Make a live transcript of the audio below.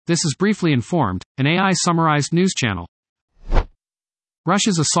This is briefly informed, an AI-summarized news channel.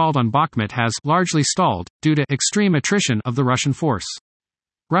 Russia's assault on Bakhmut has largely stalled due to extreme attrition of the Russian force.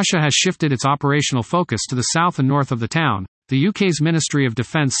 Russia has shifted its operational focus to the south and north of the town, the UK's Ministry of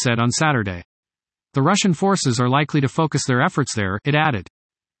Defence said on Saturday. The Russian forces are likely to focus their efforts there, it added.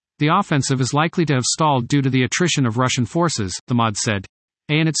 The offensive is likely to have stalled due to the attrition of Russian forces, the MOD said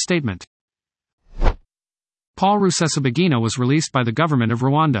in its statement. Paul Rusesabagina was released by the government of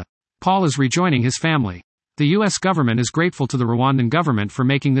Rwanda. Paul is rejoining his family. The U.S. government is grateful to the Rwandan government for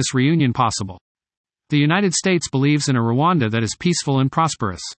making this reunion possible. The United States believes in a Rwanda that is peaceful and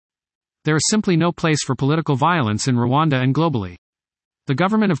prosperous. There is simply no place for political violence in Rwanda and globally. The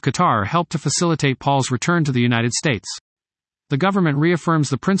government of Qatar helped to facilitate Paul's return to the United States. The government reaffirms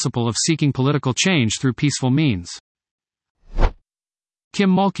the principle of seeking political change through peaceful means. Kim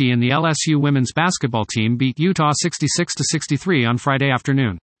Mulkey and the LSU women's basketball team beat Utah 66-63 on Friday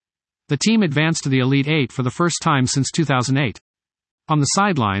afternoon. The team advanced to the Elite Eight for the first time since 2008. On the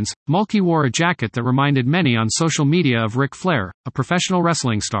sidelines, Mulkey wore a jacket that reminded many on social media of Ric Flair, a professional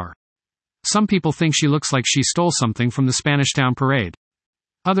wrestling star. Some people think she looks like she stole something from the Spanish Town Parade.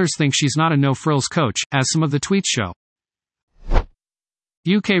 Others think she's not a no-frills coach, as some of the tweets show.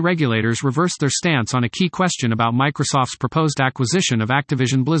 UK regulators reversed their stance on a key question about Microsoft's proposed acquisition of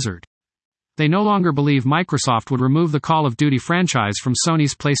Activision Blizzard. They no longer believe Microsoft would remove the Call of Duty franchise from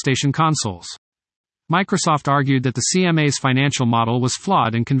Sony's PlayStation consoles. Microsoft argued that the CMA's financial model was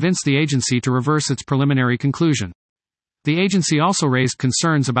flawed and convinced the agency to reverse its preliminary conclusion. The agency also raised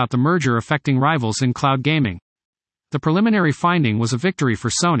concerns about the merger affecting rivals in cloud gaming. The preliminary finding was a victory for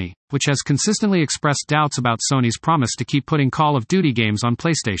Sony, which has consistently expressed doubts about Sony's promise to keep putting Call of Duty games on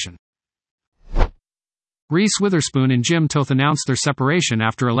PlayStation. Reese Witherspoon and Jim Toth announced their separation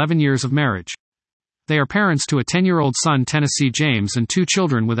after 11 years of marriage. They are parents to a 10-year-old son Tennessee James and 2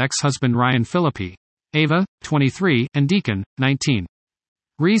 children with ex-husband Ryan Phillippe, Ava, 23, and Deacon, 19.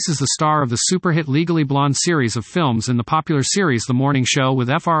 Reese is the star of the super-hit Legally Blonde series of films and the popular series The Morning Show with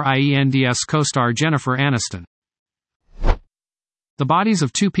Friends co-star Jennifer Aniston. The bodies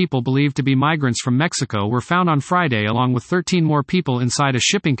of 2 people believed to be migrants from Mexico were found on Friday along with 13 more people inside a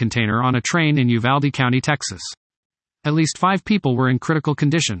shipping container on a train in Uvalde County, Texas. At least 5 people were in critical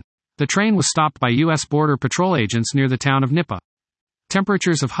condition. The train was stopped by U.S. Border Patrol agents near the town of Nipah.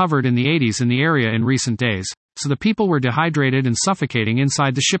 Temperatures have hovered in the 80s in the area in recent days, so the people were dehydrated and suffocating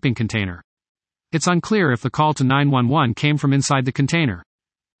inside the shipping container. It's unclear if the call to 911 came from inside the container.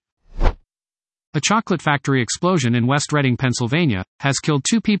 A chocolate factory explosion in West Reading, Pennsylvania, has killed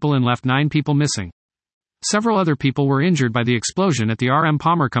 2 people and left 9 people missing. Several other people were injured by the explosion at the R.M.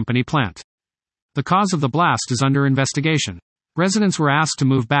 Palmer Company plant. The cause of the blast is under investigation. Residents were asked to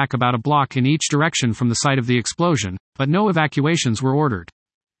move back about a block in each direction from the site of the explosion, but no evacuations were ordered.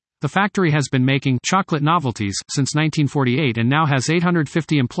 The factory has been making chocolate novelties since 1948 and now has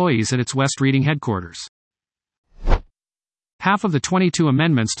 850 employees at its West Reading headquarters. Half of the 22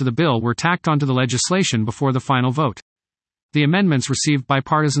 amendments to the bill were tacked onto the legislation before the final vote. The amendments received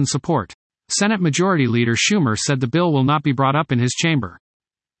bipartisan support. Senate Majority Leader Schumer said the bill will not be brought up in his chamber.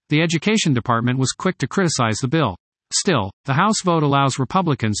 The Education Department was quick to criticize the bill. Still, the House vote allows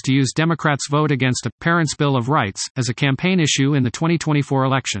Republicans to use Democrats' vote against a Parents' Bill of Rights as a campaign issue in the 2024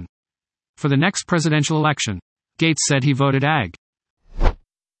 election. For the next presidential election, Gates said he voted AG.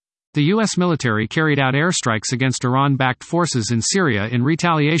 The U.S. military carried out airstrikes against Iran-backed forces in Syria in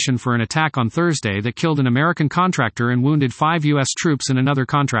retaliation for an attack on Thursday that killed an American contractor and wounded 5 U.S. troops and another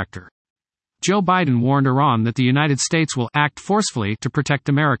contractor. Joe Biden warned Iran that the United States will act forcefully to protect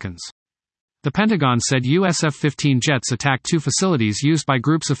Americans. The Pentagon said U.S. F-15 jets attacked 2 facilities used by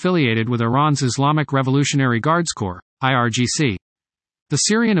groups affiliated with Iran's Islamic Revolutionary Guards Corps, IRGC. The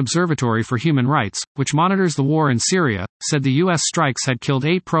Syrian Observatory for Human Rights, which monitors the war in Syria, said the U.S. strikes had killed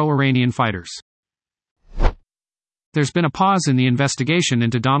 8 pro-Iranian fighters. There's been a pause in the investigation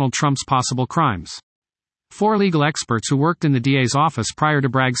into Donald Trump's possible crimes. 4 legal experts who worked in the DA's office prior to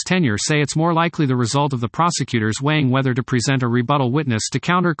Bragg's tenure say it's more likely the result of the prosecutors weighing whether to present a rebuttal witness to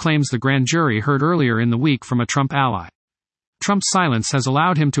counter claims the grand jury heard earlier in the week from a Trump ally. Trump's silence has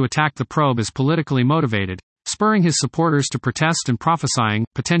allowed him to attack the probe as politically motivated, spurring his supporters to protest and prophesying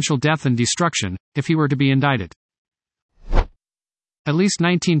potential death and destruction if he were to be indicted. At least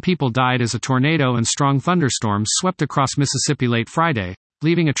 19 people died as a tornado and strong thunderstorms swept across Mississippi late Friday,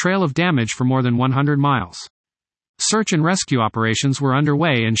 leaving a trail of damage for more than 100 miles. Search and rescue operations were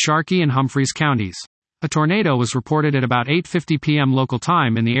underway in Sharkey and Humphreys counties. A tornado was reported at about 8:50 p.m. local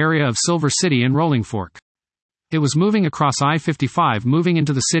time in the area of Silver City and Rolling Fork. It was moving across I-55 moving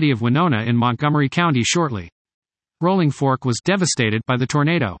into the city of Winona in Montgomery County shortly. Rolling Fork was devastated by the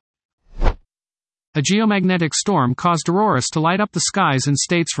tornado. A geomagnetic storm caused auroras to light up the skies in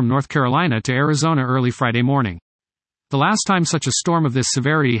states from North Carolina to Arizona early Friday morning. The last time such a storm of this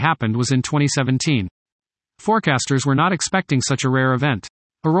severity happened was in 2017. Forecasters were not expecting such a rare event.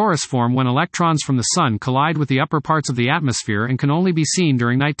 Auroras form when electrons from the sun collide with the upper parts of the atmosphere and can only be seen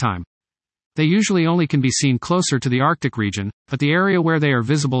during nighttime. They usually only can be seen closer to the Arctic region, but the area where they are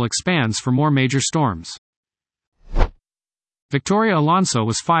visible expands for more major storms. Victoria Alonso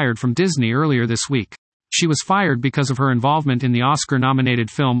was fired from Disney earlier this week. She was fired because of her involvement in the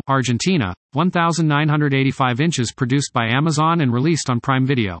Oscar-nominated film, Argentina, 1985 inches, produced by Amazon and released on Prime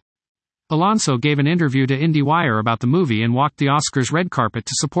Video. Alonso gave an interview to IndieWire about the movie and walked the Oscars red carpet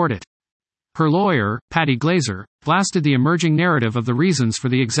to support it. Her lawyer, Patty Glazer, blasted the emerging narrative of the reasons for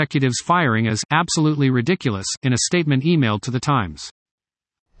the executive's firing as absolutely ridiculous in a statement emailed to the Times.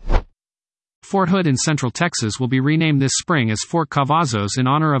 Fort Hood in Central Texas will be renamed this spring as Fort Cavazos in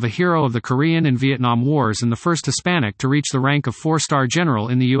honor of a hero of the Korean and Vietnam Wars and the first Hispanic to reach the rank of 4-star general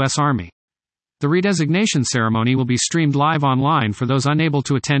in the U.S. Army. The redesignation ceremony will be streamed live online for those unable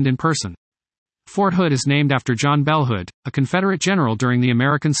to attend in person. Fort Hood is named after John Bell Hood, a Confederate general during the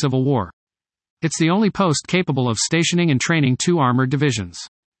American Civil War. It's the only post capable of stationing and training 2 armored divisions.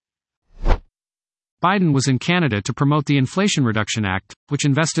 Biden was in Canada to promote the Inflation Reduction Act, which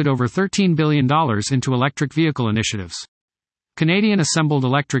invested over $13 billion into electric vehicle initiatives. Canadian-assembled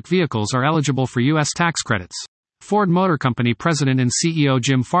electric vehicles are eligible for U.S. tax credits. Ford Motor Company President and CEO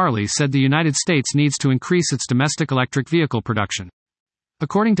Jim Farley said the United States needs to increase its domestic electric vehicle production.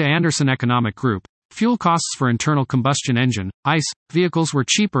 According to Anderson Economic Group, fuel costs for internal combustion engine, ICE, vehicles were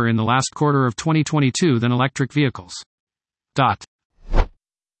cheaper in the last quarter of 2022 than electric vehicles.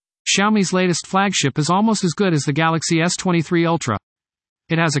 Xiaomi's latest flagship is almost as good as the Galaxy S23 Ultra.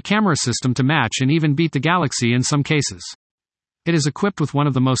 It has a camera system to match and even beat the Galaxy in some cases. It is equipped with one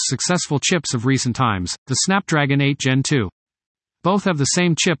of the most successful chips of recent times, the Snapdragon 8 Gen 2. Both have the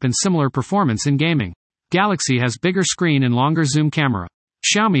same chip and similar performance in gaming. Galaxy has bigger screen and longer zoom camera.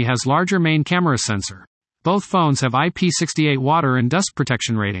 Xiaomi has larger main camera sensor. Both phones have IP68 water and dust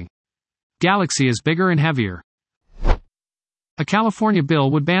protection rating. Galaxy is bigger and heavier. A California bill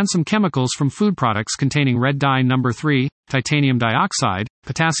would ban some chemicals from food products containing red dye number 3, titanium dioxide,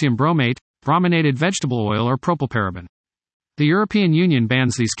 potassium bromate, brominated vegetable oil or propylparaben. The European Union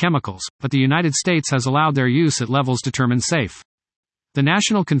bans these chemicals, but the United States has allowed their use at levels determined safe. The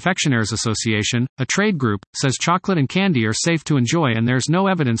National Confectionaires Association, a trade group, says chocolate and candy are safe to enjoy and there's no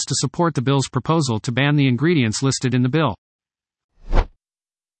evidence to support the bill's proposal to ban the ingredients listed in the bill.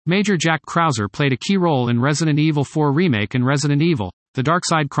 Major Jack Krauser played a key role in Resident Evil 4 Remake and Resident Evil: The Dark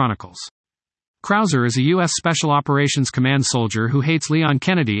Side Chronicles. Krauser is a U.S. Special Operations Command soldier who hates Leon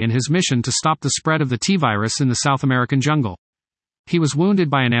Kennedy in his mission to stop the spread of the T-virus in the South American jungle. He was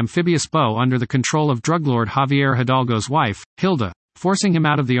wounded by an amphibious bow under the control of drug lord Javier Hidalgo's wife, Hilda, forcing him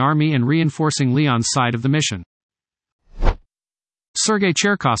out of the army and reinforcing Leon's side of the mission. Sergei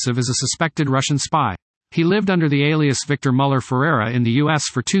Cherkasov is a suspected Russian spy. He lived under the alias Victor Muller Ferreira in the U.S.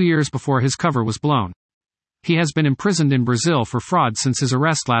 for 2 years before his cover was blown. He has been imprisoned in Brazil for fraud since his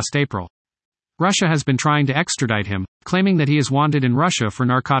arrest last April. Russia has been trying to extradite him, claiming that he is wanted in Russia for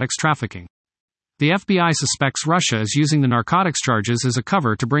narcotics trafficking. The FBI suspects Russia is using the narcotics charges as a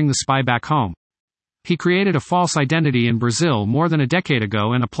cover to bring the spy back home. He created a false identity in Brazil more than a decade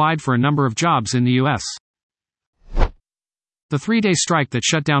ago and applied for a number of jobs in the U.S. The 3-day strike that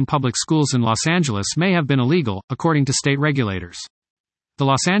shut down public schools in Los Angeles may have been illegal, according to state regulators. The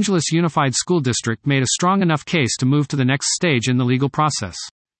Los Angeles Unified School District made a strong enough case to move to the next stage in the legal process.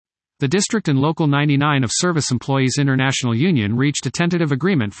 The district and Local 99 of Service Employees International Union reached a tentative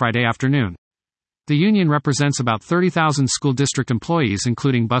agreement Friday afternoon. The union represents about 30,000 school district employees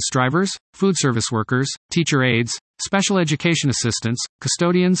including bus drivers, food service workers, teacher aides, special education assistants,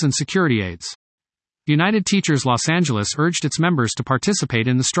 custodians and security aides. United Teachers Los Angeles urged its members to participate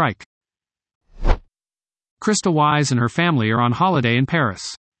in the strike. Krista Wise and her family are on holiday in Paris.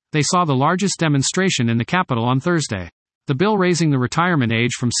 They saw the largest demonstration in the capital on Thursday. The bill raising the retirement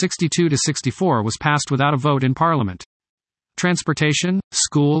age from 62 to 64 was passed without a vote in Parliament. Transportation,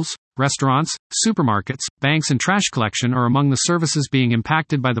 schools, restaurants, supermarkets, banks and trash collection are among the services being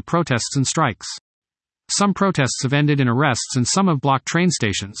impacted by the protests and strikes. Some protests have ended in arrests and some have blocked train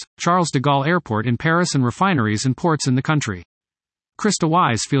stations, Charles de Gaulle Airport in Paris and refineries and ports in the country. Krista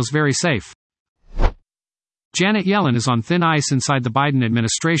Wise feels very safe. Janet Yellen is on thin ice inside the Biden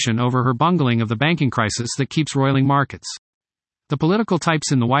administration over her bungling of the banking crisis that keeps roiling markets. The political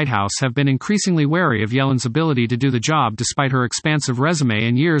types in the White House have been increasingly wary of Yellen's ability to do the job despite her expansive resume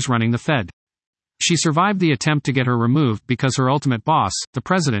and years running the Fed. She survived the attempt to get her removed because her ultimate boss, the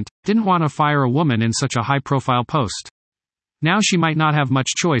president, didn't want to fire a woman in such a high-profile post. Now she might not have much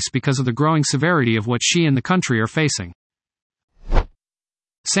choice because of the growing severity of what she and the country are facing.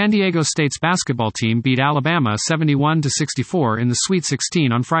 San Diego State's basketball team beat Alabama 71-64 in the Sweet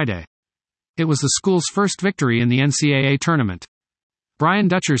 16 on Friday. It was the school's first victory in the NCAA tournament. Brian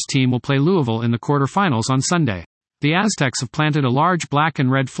Dutcher's team will play Louisville in the quarterfinals on Sunday. The Aztecs have planted a large black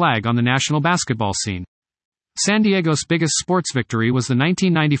and red flag on the national basketball scene. San Diego's biggest sports victory was the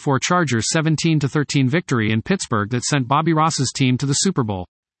 1994 Chargers' 17-13 victory in Pittsburgh that sent Bobby Ross's team to the Super Bowl.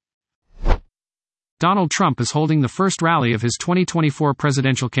 Donald Trump is holding the first rally of his 2024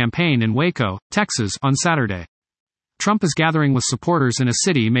 presidential campaign in Waco, Texas, on Saturday. Trump is gathering with supporters in a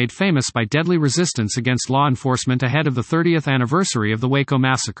city made famous by deadly resistance against law enforcement ahead of the 30th anniversary of the Waco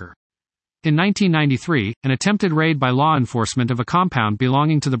massacre. In 1993, an attempted raid by law enforcement of a compound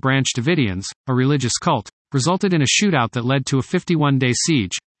belonging to the Branch Davidians, a religious cult, resulted in a shootout that led to a 51-day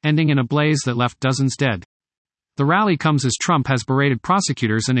siege, ending in a blaze that left dozens dead. The rally comes as Trump has berated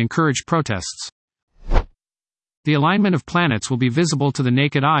prosecutors and encouraged protests. The alignment of planets will be visible to the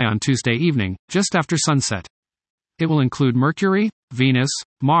naked eye on Tuesday evening, just after sunset. It will include Mercury, Venus,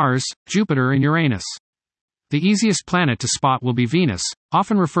 Mars, Jupiter and Uranus. The easiest planet to spot will be Venus,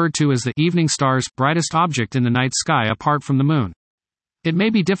 often referred to as the evening star's brightest object in the night sky apart from the moon. It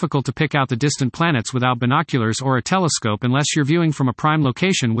may be difficult to pick out the distant planets without binoculars or a telescope unless you're viewing from a prime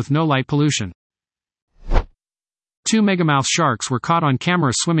location with no light pollution. 2 megamouth sharks were caught on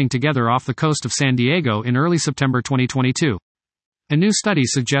camera swimming together off the coast of San Diego in early September 2022. A new study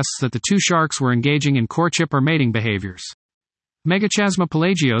suggests that the two sharks were engaging in courtship or mating behaviors. Megachasma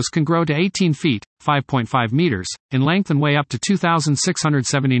pelagios can grow to 18 feet, 5.5 meters, in length and weigh up to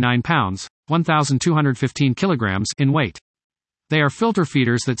 2,679 pounds, 1,215 kilograms, in weight. They are filter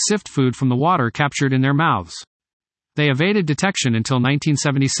feeders that sift food from the water captured in their mouths. They evaded detection until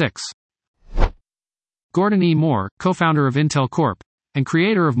 1976. Gordon E. Moore, co-founder of Intel Corp. And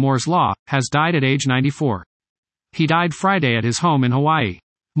creator of Moore's Law, has died at age 94. He died Friday at his home in Hawaii.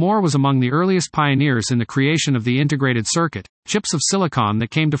 Moore was among the earliest pioneers in the creation of the integrated circuit, chips of silicon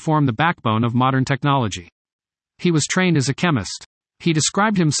that came to form the backbone of modern technology. He was trained as a chemist. He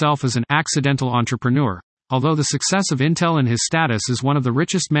described himself as an accidental entrepreneur, although the success of Intel and his status as one of the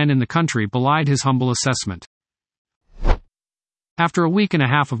richest men in the country belied his humble assessment. After a week and a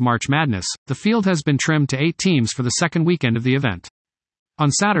half of March Madness, the field has been trimmed to 8 teams for the second weekend of the event. On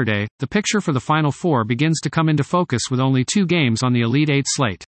Saturday, the picture for the Final Four begins to come into focus with only 2 games on the Elite Eight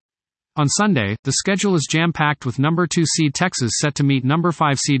slate. On Sunday, the schedule is jam-packed with number 2 seed Texas set to meet number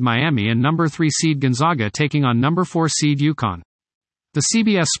 5 seed Miami and number 3 seed Gonzaga taking on number 4 seed UConn. The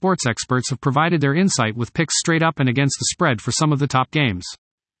CBS sports experts have provided their insight with picks straight up and against the spread for some of the top games.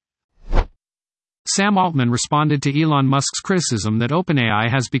 Sam Altman responded to Elon Musk's criticism that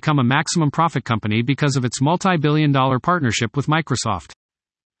OpenAI has become a maximum profit company because of its multi-billion-dollar partnership with Microsoft.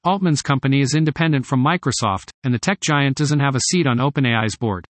 Altman's company is independent from Microsoft, and the tech giant doesn't have a seat on OpenAI's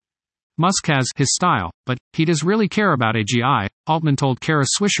board. Musk has his style, but he does really care about AGI, Altman told Kara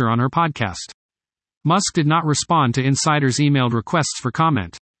Swisher on her podcast. Musk did not respond to insiders' emailed requests for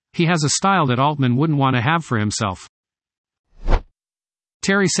comment. He has a style that Altman wouldn't want to have for himself.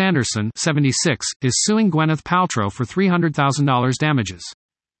 Terry Sanderson, 76, is suing Gwyneth Paltrow for $300,000 damages.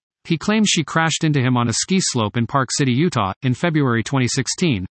 He claims she crashed into him on a ski slope in Park City, Utah, in February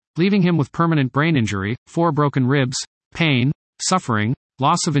 2016, leaving him with permanent brain injury, 4 broken ribs, pain, suffering,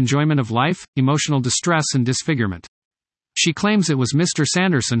 loss of enjoyment of life, emotional distress and disfigurement. She claims it was Mr.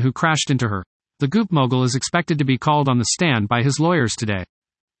 Sanderson who crashed into her. The Goop mogul is expected to be called on the stand by his lawyers today.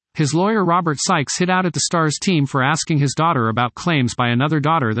 His lawyer Robert Sykes hit out at the Stars team for asking his daughter about claims by another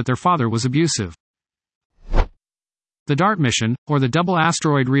daughter that their father was abusive. The DART mission, or the Double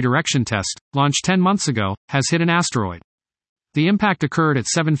Asteroid Redirection Test, launched 10 months ago, has hit an asteroid. The impact occurred at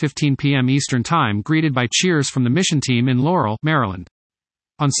 7:15 p.m. Eastern Time, greeted by cheers from the mission team in Laurel, Maryland.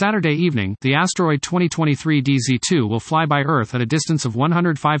 On Saturday evening, the asteroid 2023 DZ2 will fly by Earth at a distance of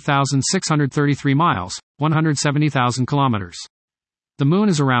 105,633 miles, 170,000 kilometers. The Moon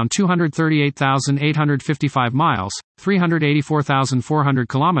is around 238,855 miles, 384,400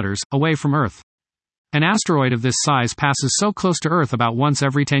 kilometers, away from Earth. An asteroid of this size passes so close to Earth about once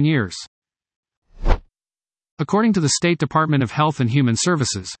every 10 years. According to the State Department of Health and Human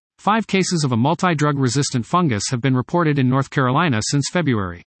Services, 5 cases of a multi-drug-resistant fungus have been reported in North Carolina since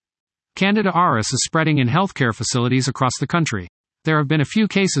February. Candida auris is spreading in healthcare facilities across the country. There have been a few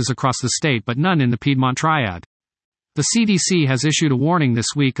cases across the state but none in the Piedmont Triad. The CDC has issued a warning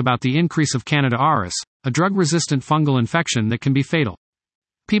this week about the increase of Candida auris, a drug-resistant fungal infection that can be fatal.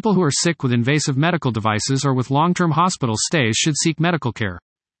 People who are sick with invasive medical devices or with long-term hospital stays should seek medical care.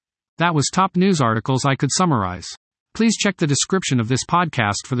 That was top news articles I could summarize. Please check the description of this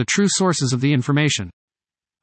podcast for the true sources of the information.